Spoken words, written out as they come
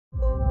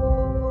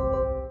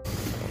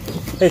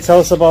Hey, tell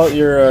us about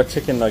your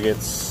chicken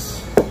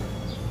nuggets.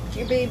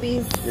 Your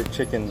babies. Your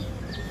chicken.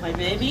 My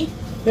baby?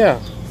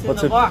 Yeah. It's in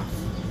the box.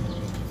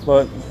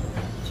 What?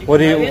 Chicken What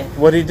do you nugget?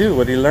 What do you do?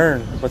 What do you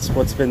learn?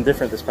 What's been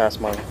different this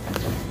past month?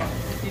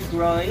 He's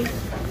growing.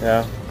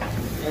 Yeah.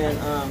 And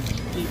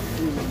he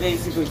can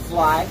basically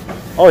fly.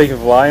 Oh, you can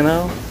fly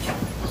now?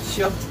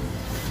 Shook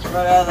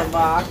right out of the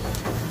box.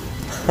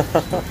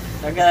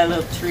 I got a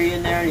little tree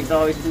in there, and he's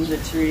always in the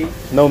tree.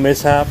 No A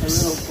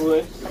mishaps. little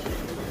bush.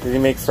 Did you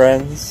make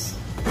friends?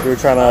 You were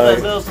trying All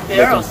to the little make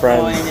them sparrows go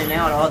in friends. and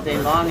out all day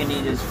long and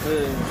eat his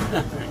food.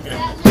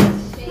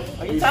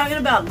 Are you talking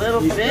about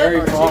little bit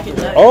or chicken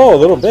nuggets? Oh, a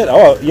little bit.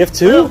 Oh, you have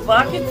two? Little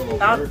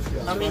buckets out.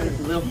 I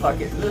mean,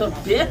 little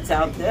bits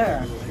out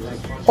there.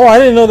 Oh, I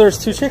didn't know there was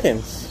two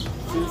chickens.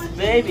 He's a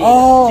baby.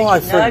 Oh, I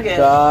Chicken nugget.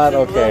 forgot. He's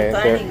a Okay.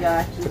 little tiny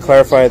guy. To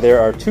clarify, there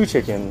are two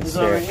chickens He's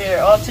over here. here.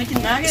 Oh,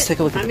 chicken nugget? Let's take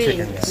a look at the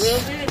chickens. Little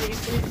bit. He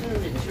sleeps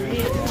in the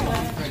tree.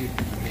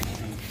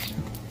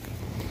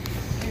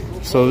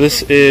 So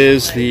this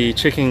is the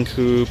chicken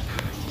coop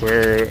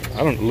where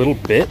Little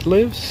Bit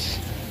lives.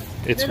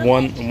 It's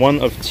one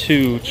of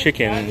two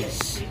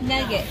chickens.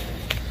 Nugget.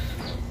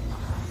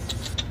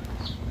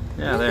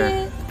 Yeah,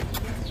 there.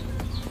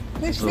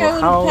 Look, she's Little got a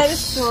little house.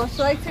 pedestal.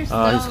 She likes her He's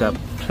stone. got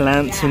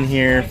plants in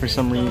here for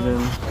some reason.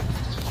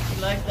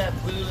 You like that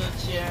blue little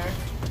chair?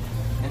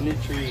 And the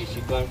tree,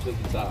 she climbs to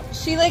the top.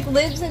 She like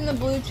lives in the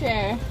blue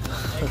chair.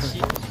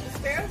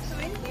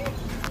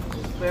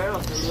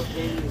 Sparrows are little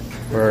babies.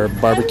 We're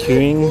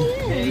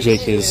barbecuing.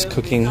 Jake is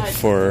cooking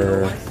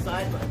for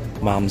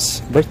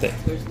Mom's birthday.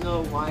 There's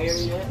no wire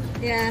yet.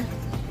 Yeah.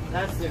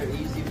 That's their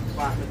easy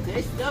spot, but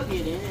they still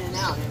get in and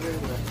out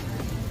everywhere.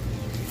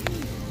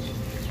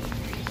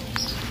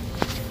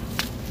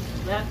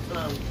 That's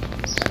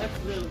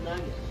little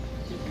nugget,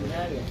 chicken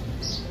nugget.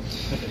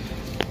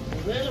 A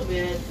little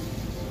bit,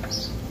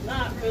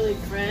 not really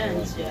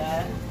friends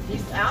yet.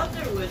 He's out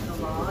there with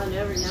them all, and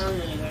every now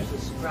and then there's a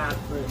scrap,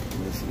 but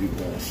you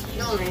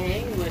don't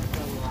hang with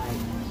them like.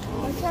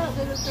 Watch out,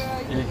 little girl.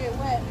 You can get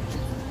wet.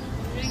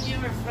 Did you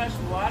give her fresh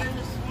water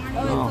this morning?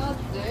 Oh, it's all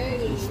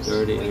dirty. It's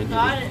dirty. We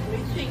thought it. We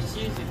think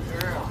she's a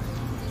girl.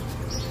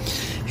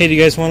 Hey, do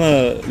you guys want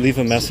to leave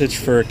a message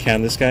for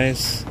Candace,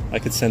 guys? I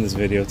could send this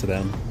video to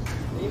them.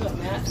 Leave a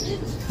message.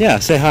 Yeah,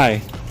 say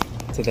hi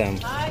to them.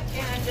 Hi,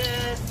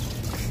 Candace.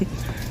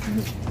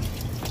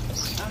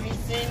 Have you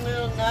seen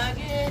little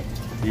Nugget?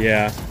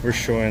 Yeah, we're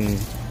showing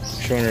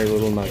her a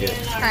little nugget.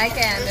 Hi,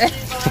 Candace.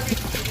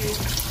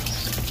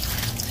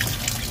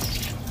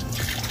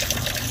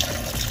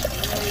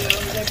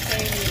 They're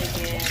playing it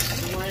again.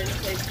 We wanted to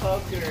play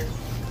poker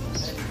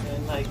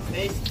and like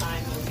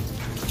FaceTime them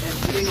and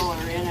Bruno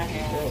are in our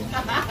hand.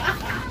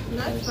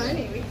 That's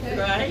funny. We could.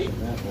 Right?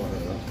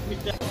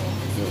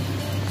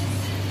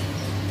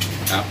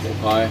 Apple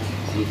pie,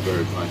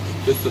 blueberry pie.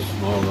 Just a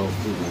small little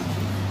food.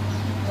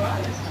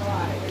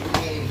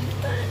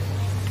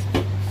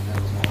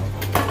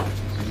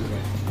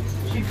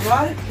 She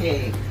brought a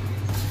cake.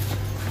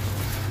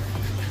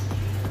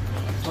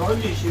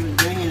 Told you she was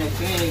bringing a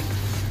cake.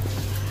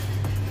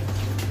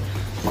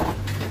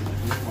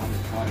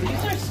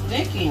 These are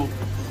sticking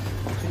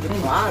to the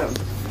bottom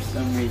for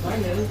some reason.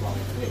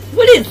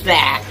 What is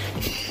that?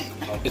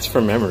 It's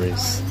for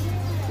memories.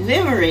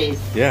 Memories.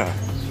 Yeah,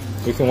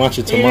 we can watch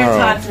it Dinner tomorrow.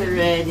 tots are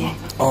ready.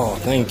 Oh,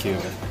 thank you.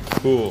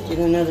 Cool. Get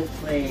another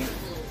plate.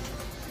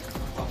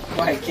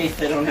 Why, in case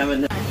they don't have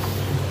enough.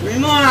 3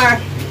 more.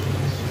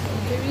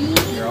 3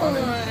 more.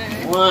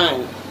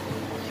 1,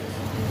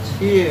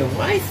 2.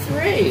 Why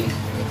 3?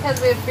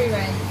 Because we have free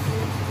rides.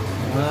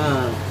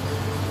 Wow.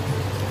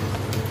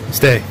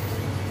 Stay.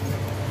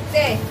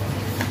 Stay.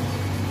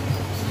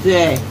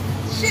 Stay.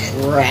 Shit.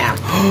 Wrap.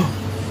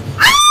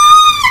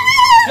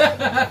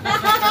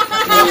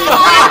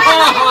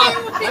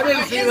 I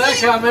didn't see that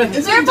coming.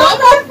 They're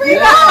both on free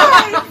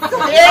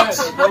rides.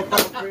 Both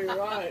on free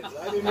rides.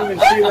 I didn't even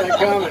see that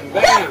coming.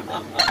 Bam!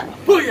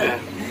 Booyah!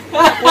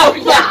 Oh,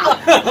 yeah.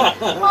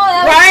 Oh,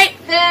 that Right?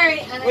 was very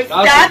Was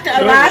unexpected. that the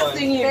good last one.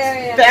 thing you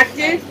Very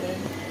expected?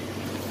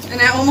 And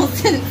I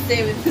almost didn't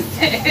stay with the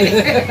stay.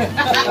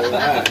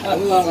 That's a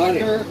lot of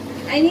money.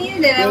 I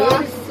needed it. I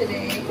lost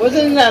today.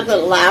 Wasn't that the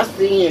last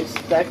thing you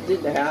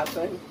expected to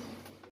happen?